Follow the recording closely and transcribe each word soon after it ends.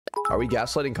Are we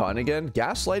gaslighting Cotton again?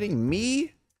 Gaslighting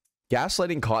me?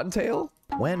 Gaslighting Cottontail?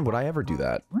 When would I ever do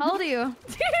that? How old are you?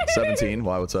 17.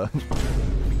 Why? What's up?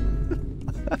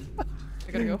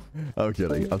 I gotta go. I'm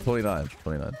kidding. I'm 29.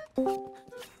 29.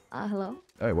 Hello?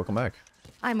 Hey, welcome back.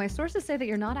 Hi, my sources say that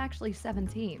you're not actually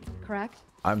 17, correct?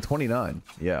 I'm 29.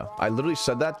 Yeah. I literally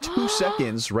said that 2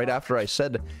 seconds right after I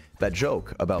said that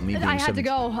joke about me being 17. I had to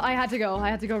go. I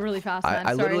had to go really fast, man.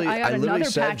 I Sorry. I got another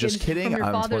said, package just kidding. from your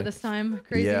I'm father this time.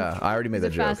 Crazy. Yeah, I already made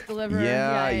that joke. Fast deliverer.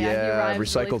 Yeah. He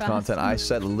Recycled really content. I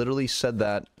said, literally said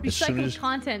that as soon Recycled as...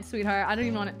 content, sweetheart. I don't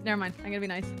even want it. Never mind. I'm gonna be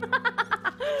nice.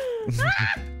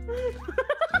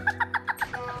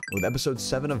 With episode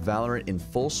 7 of Valorant in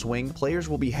full swing, players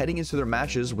will be heading into their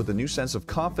matches with a new sense of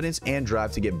confidence and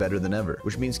drive to get better than ever,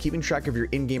 which means keeping track of your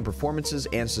in-game performances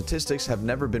and statistics have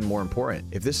never been more important.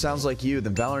 If this sounds like you,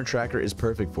 then Valorant Tracker is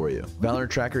perfect for you. Valorant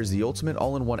Tracker is the ultimate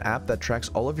all-in-one app that tracks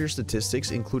all of your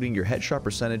statistics, including your headshot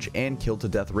percentage and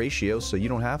kill-to-death ratio, so you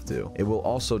don't have to. It will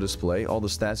also display all the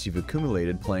stats you've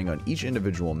accumulated playing on each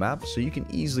individual map, so you can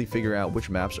easily figure out which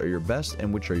maps are your best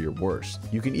and which are your worst.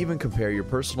 You can even compare your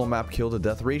personal map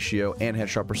kill-to-death ratio and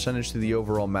headshot percentage to the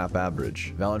overall map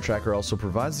average. Valorant Tracker also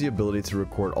provides the ability to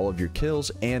record all of your kills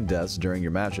and deaths during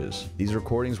your matches. These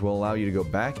recordings will allow you to go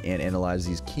back and analyze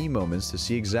these key moments to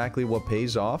see exactly what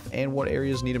pays off and what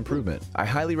areas need improvement. I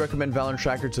highly recommend Valorant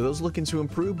Tracker to those looking to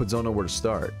improve but don't know where to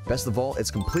start. Best of all, it's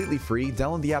completely free.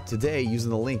 Download the app today using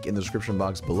the link in the description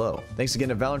box below. Thanks again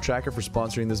to Valorant Tracker for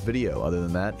sponsoring this video. Other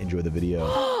than that, enjoy the video.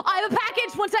 I have a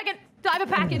package. 1 second. I have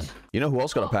a package. You know who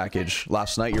else got a package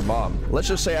last night? Your mom. Let's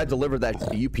just say I delivered that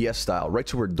UPS style right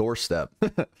to her doorstep.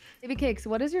 Baby Cakes,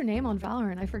 what is your name on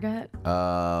Valorant? I forget.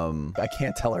 I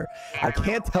can't tell her. I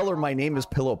can't tell her my name is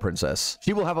Pillow Princess.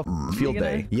 She will have a field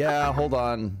day. Yeah, hold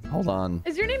on. Hold on.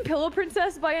 Is your name Pillow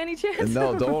Princess by any chance?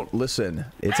 No, don't listen.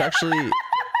 It's actually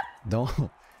don't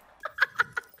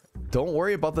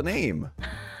worry about the name.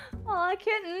 Aw,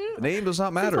 kitten. The name does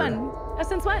not matter.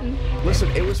 Since when?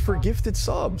 Listen, it was for gifted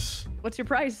subs. What's your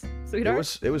price,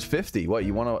 sweetheart? It was 50. What,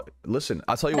 you want to listen?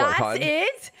 I'll tell you what, Cotton.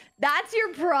 That's it? That's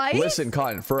your price? Listen,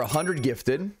 Cotton, for 100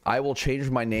 gifted, I will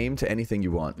change my name to anything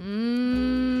you want.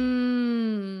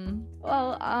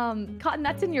 Well, Cotton,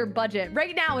 that's in your budget.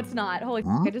 Right now, it's not. Holy f,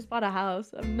 I just bought a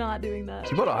house. I'm not doing that.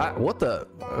 You bought a what the?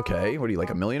 Okay, what are you, like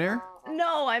a millionaire?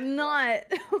 No, I'm not.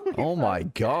 Oh my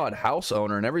God, house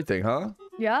owner and everything, huh?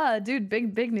 Yeah, dude,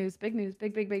 big news, big news,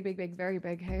 big, very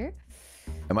big. Hey,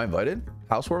 am I invited?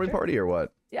 Housewarming party or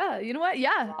what? Yeah, you know what?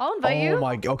 Yeah, I'll invite you. Oh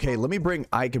my, okay,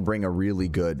 I can bring a really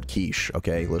good quiche,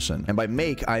 okay? Listen, and by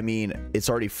make, I mean, it's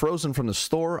already frozen from the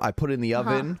store. I put it in the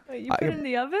oven. Wait, you put it in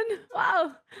the oven?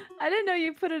 Wow, I didn't know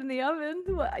you put it in the oven.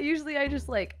 Usually I just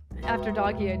like, after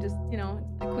doggy, I just, you know,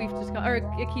 a quiche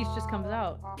just comes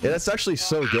out. Yeah, that's actually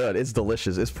so good. It's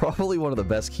delicious. It's probably one of the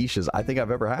best quiches I think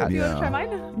I've ever had. You want to try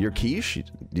mine? Your quiche? Do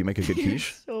you make a good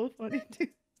quiche? So funny, dude.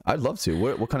 I'd love to.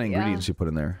 What kind of ingredients you put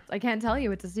in there? I can't tell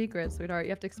you. It's a secret, sweetheart. You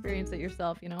have to experience it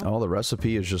yourself, you know? Oh, the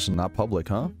recipe is just not public,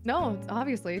 huh? No,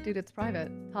 obviously. Dude, it's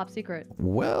private. Top secret.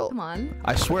 Well, come on.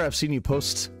 I swear I've seen you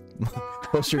post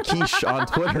your quiche on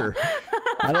Twitter.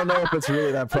 I don't know if it's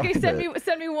really that private. Okay,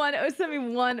 send me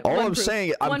one. All I'm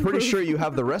saying, I'm pretty sure you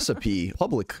have the recipe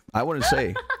public. I wouldn't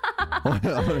say.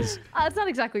 It's not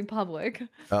exactly public.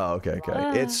 Oh, okay.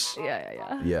 It's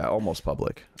yeah, almost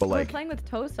public. But like, we're playing with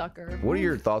toe sucker. What are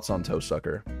your thoughts on toe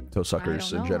suckers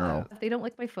in general? If they don't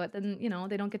lick my foot, then you know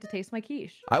they don't get to taste my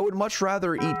quiche. I would much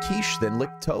rather eat quiche than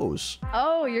lick toes.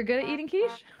 Oh, you're good at eating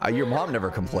quiche? Your mom never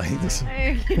complains.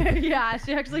 Yeah,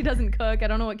 she actually doesn't cook. I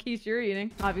don't know what quiche you're eating.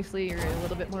 Obviously, you're a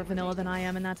little bit more vanilla than I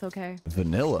am, and that's okay.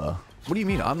 Vanilla? What do you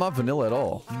mean? I'm not vanilla at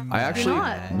all. I actually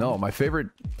no. My favorite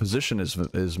position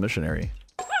is missionary.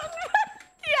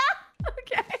 Yeah.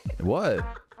 Okay. What?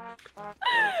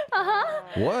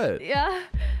 What? Yeah.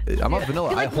 I'm not vanilla.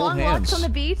 Do you like I hold long hands. walks on the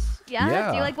beach?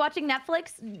 Yeah. Do you like watching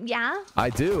Netflix? Yeah.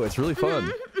 I do. It's really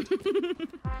fun.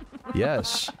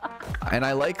 Yes. And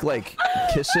I like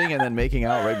kissing and then making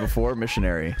out right before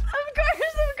missionary. Of course.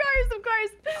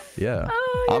 Yeah.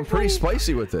 Oh, I'm pretty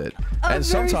spicy with it. And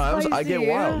sometimes I get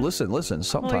wild. Listen.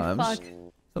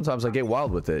 Sometimes I get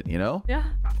wild with it, you know? Yeah.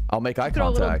 I'll make eye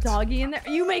Throw contact. a little doggy in there.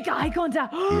 You make eye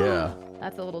contact. Yeah.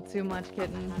 That's a little too much,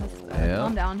 kitten. Yeah.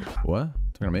 Calm down. What?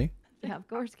 Talking to me? Yeah, of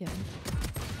course, kitten.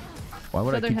 Why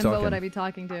would I keep himbo talking? would I be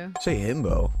talking to? Say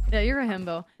himbo. Yeah, you're a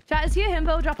himbo. Chat, is he a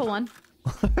himbo? Drop a 1.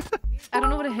 I don't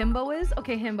know what a himbo is.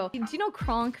 Okay, himbo. Do you know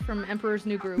Kronk from Emperor's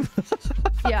New Groove?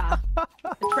 Yeah.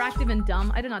 Attractive and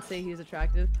dumb. I did not say he's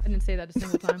attractive. I didn't say that a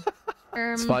single time.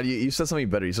 Spot, you said something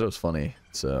better. You said it was funny.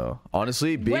 So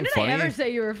honestly, being funny. When did I ever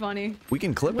say you were funny? We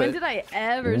can clip it. When did I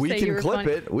ever say you were funny? We can clip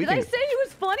it. Did I say he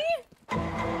was funny?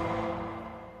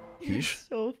 quiche.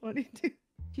 So funny, dude.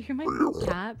 Do you hear my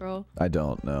cat, bro? I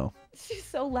don't know. She's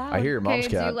so loud. I hear your mom's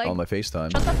Okay, cat on my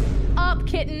FaceTime. Shut the up,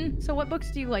 kitten. So what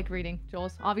books do you like reading,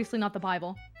 Jollz? Obviously not the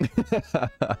Bible.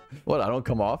 What? I don't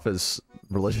come off as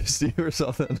religious to you or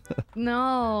something?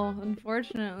 No,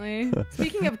 unfortunately.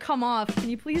 Speaking of come off, can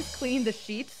you please clean the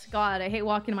sheets? God, I hate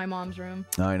walking in my mom's room.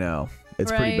 I know. It's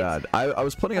pretty bad. I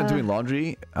was planning on doing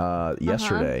laundry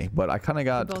yesterday, but I kind of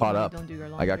got caught up.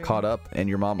 I got caught up, and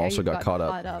your mom also got caught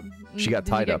up. She got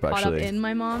tied up, actually. Caught up in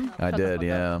my mom? I did,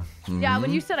 yeah. Yeah,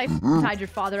 when you said I tied your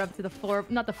father up to the floor,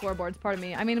 not the floorboards, pardon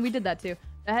me. I mean, we did that too.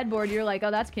 The headboard, you're like, oh,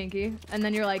 that's kinky. And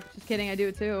then you're like, just kidding, I do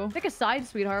it too. Pick a side,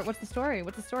 sweetheart. What's the story?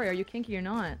 What's the story? Are you kinky or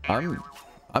not?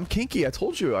 I'm kinky. I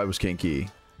told you I was kinky.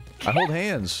 I hold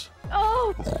hands.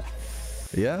 Oh!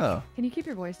 Yeah. Can you keep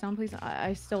your voice down, please?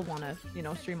 I still want to, you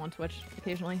know, stream on Twitch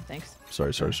occasionally. Thanks.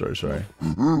 Sorry.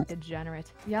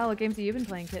 Degenerate. Yeah, what games have you been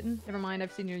playing, kitten? Never mind,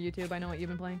 I've seen your YouTube. I know what you've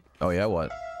been playing. Oh, yeah?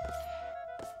 What?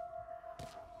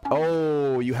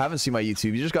 Oh, you haven't seen my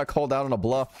YouTube. You just got called out on a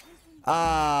bluff.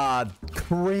 Ah,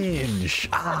 cringe.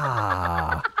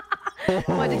 Ah.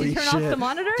 What, did you turn off the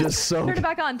monitor? Just soak, turn it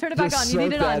back on. Turn it back on. You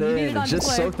need it on. You need it on.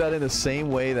 Just soak that in the same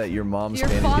way that your mom's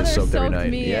panties get soaked every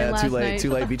night. Yeah, too late.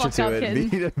 Too late. Beat you to it.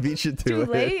 Beat you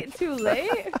to it. Too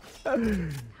late.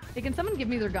 Hey, can someone give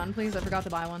me their gun, please? I forgot to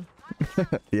buy one.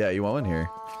 Yeah, you want one here?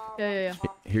 Yeah.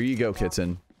 Here you go,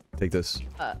 kitten. Take this.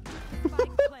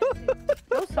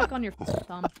 Go suck on your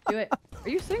thumb. Do it. Are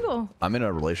you single? I'm in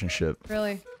a relationship.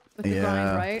 Really? With the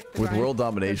grind, right? The with grind? World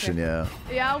Domination, yeah.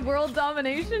 Yeah, World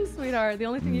Domination, sweetheart. The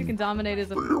only thing you can dominate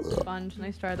is a sponge.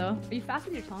 Nice try, though. Are you fast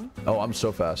with your tongue? Oh, I'm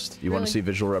so fast. You want to see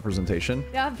visual representation?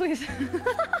 Yeah, please.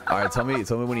 All right, tell me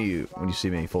when you see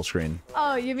me full screen.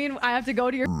 Oh, you mean I have to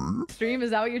go to your stream?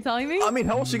 Is that what you're telling me? I mean,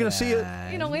 how else are you gonna see it?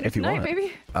 You know, later tonight,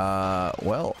 maybe.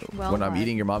 Well, when I'm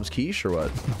eating your mom's quiche or what?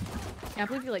 I can't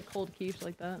believe you like cold quiche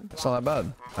like that. It's not that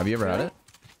bad. Have you ever had it?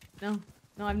 No.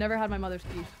 No, I've never had my mother's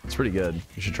quiche. It's pretty good.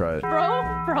 You should try it.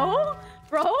 Bro?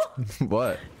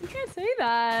 What? You can't say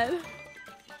that.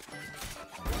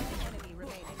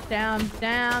 Damn.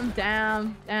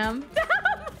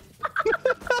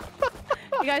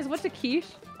 You guys, what's a quiche?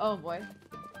 Oh boy.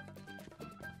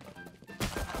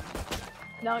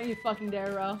 Don't you fucking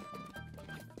dare, bro.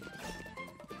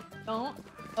 Don't.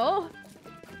 Oh.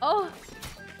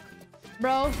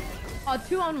 Bro. Oh,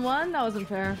 2-on-1? That wasn't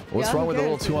fair. What's wrong with a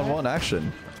little 2-on-1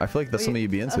 action? I feel like that's something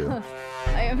you'd be into.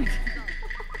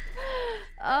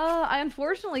 I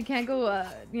unfortunately can't go,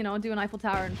 you know, do an Eiffel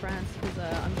Tower in France because,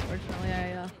 unfortunately,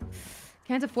 I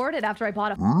can't afford it after I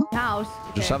bought a house.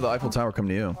 Just have the Eiffel Tower come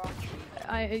to you.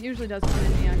 It usually does come to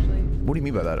me, actually. What do you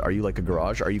mean by that? Are you like a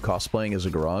garage? Are you cosplaying as a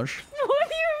garage? What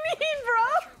do you mean, bro?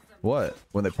 What?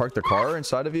 When they park their car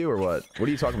inside of you, or what? What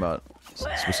are you talking about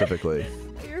specifically?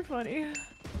 You're funny.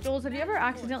 Jollz, have you ever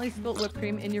accidentally spilled whipped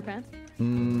cream in your pants?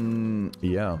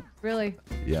 Yeah. Really?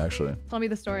 Yeah, actually. Tell me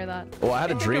the story of that. Oh, I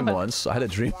had a dream once. I had a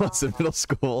dream once in middle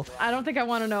school. I don't think I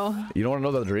want to know. You don't want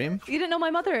to know the dream? You didn't know my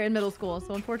mother in middle school,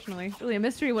 so unfortunately, it's really a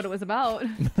mystery what it was about.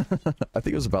 I think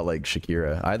it was about like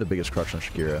Shakira. I had the biggest crush on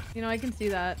Shakira. You know, I can see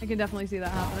that. I can definitely see that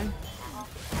happening.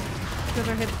 Because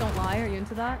her hips don't lie. Are you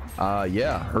into that?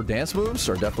 Yeah. Her dance moves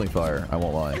are definitely fire. I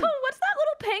won't lie. Oh, what's that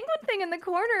little penguin thing in the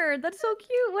corner? That's so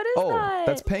cute. What is that? Oh,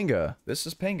 that's Panga. This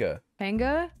is Panga.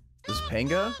 Panga? This is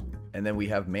Panga, and then we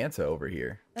have Manta over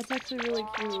here. That's actually really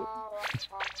cute.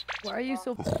 Why are you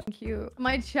so cute?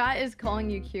 My chat is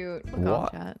calling you cute. Look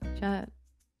off, chat.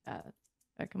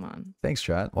 Come on. Thanks,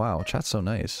 chat. Wow, chat's so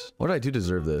nice. What did I do to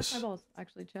deserve this? My balls,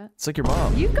 actually, chat. It's like your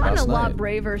mom. You've gotten a lot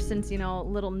braver since, you know,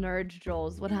 little nerd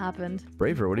Jollz. What happened?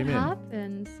 Braver? What do you mean? What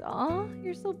happened? Oh,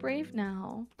 you're so brave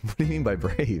now. What do you mean by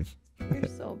brave? You're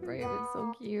so brave. It's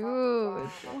so cute.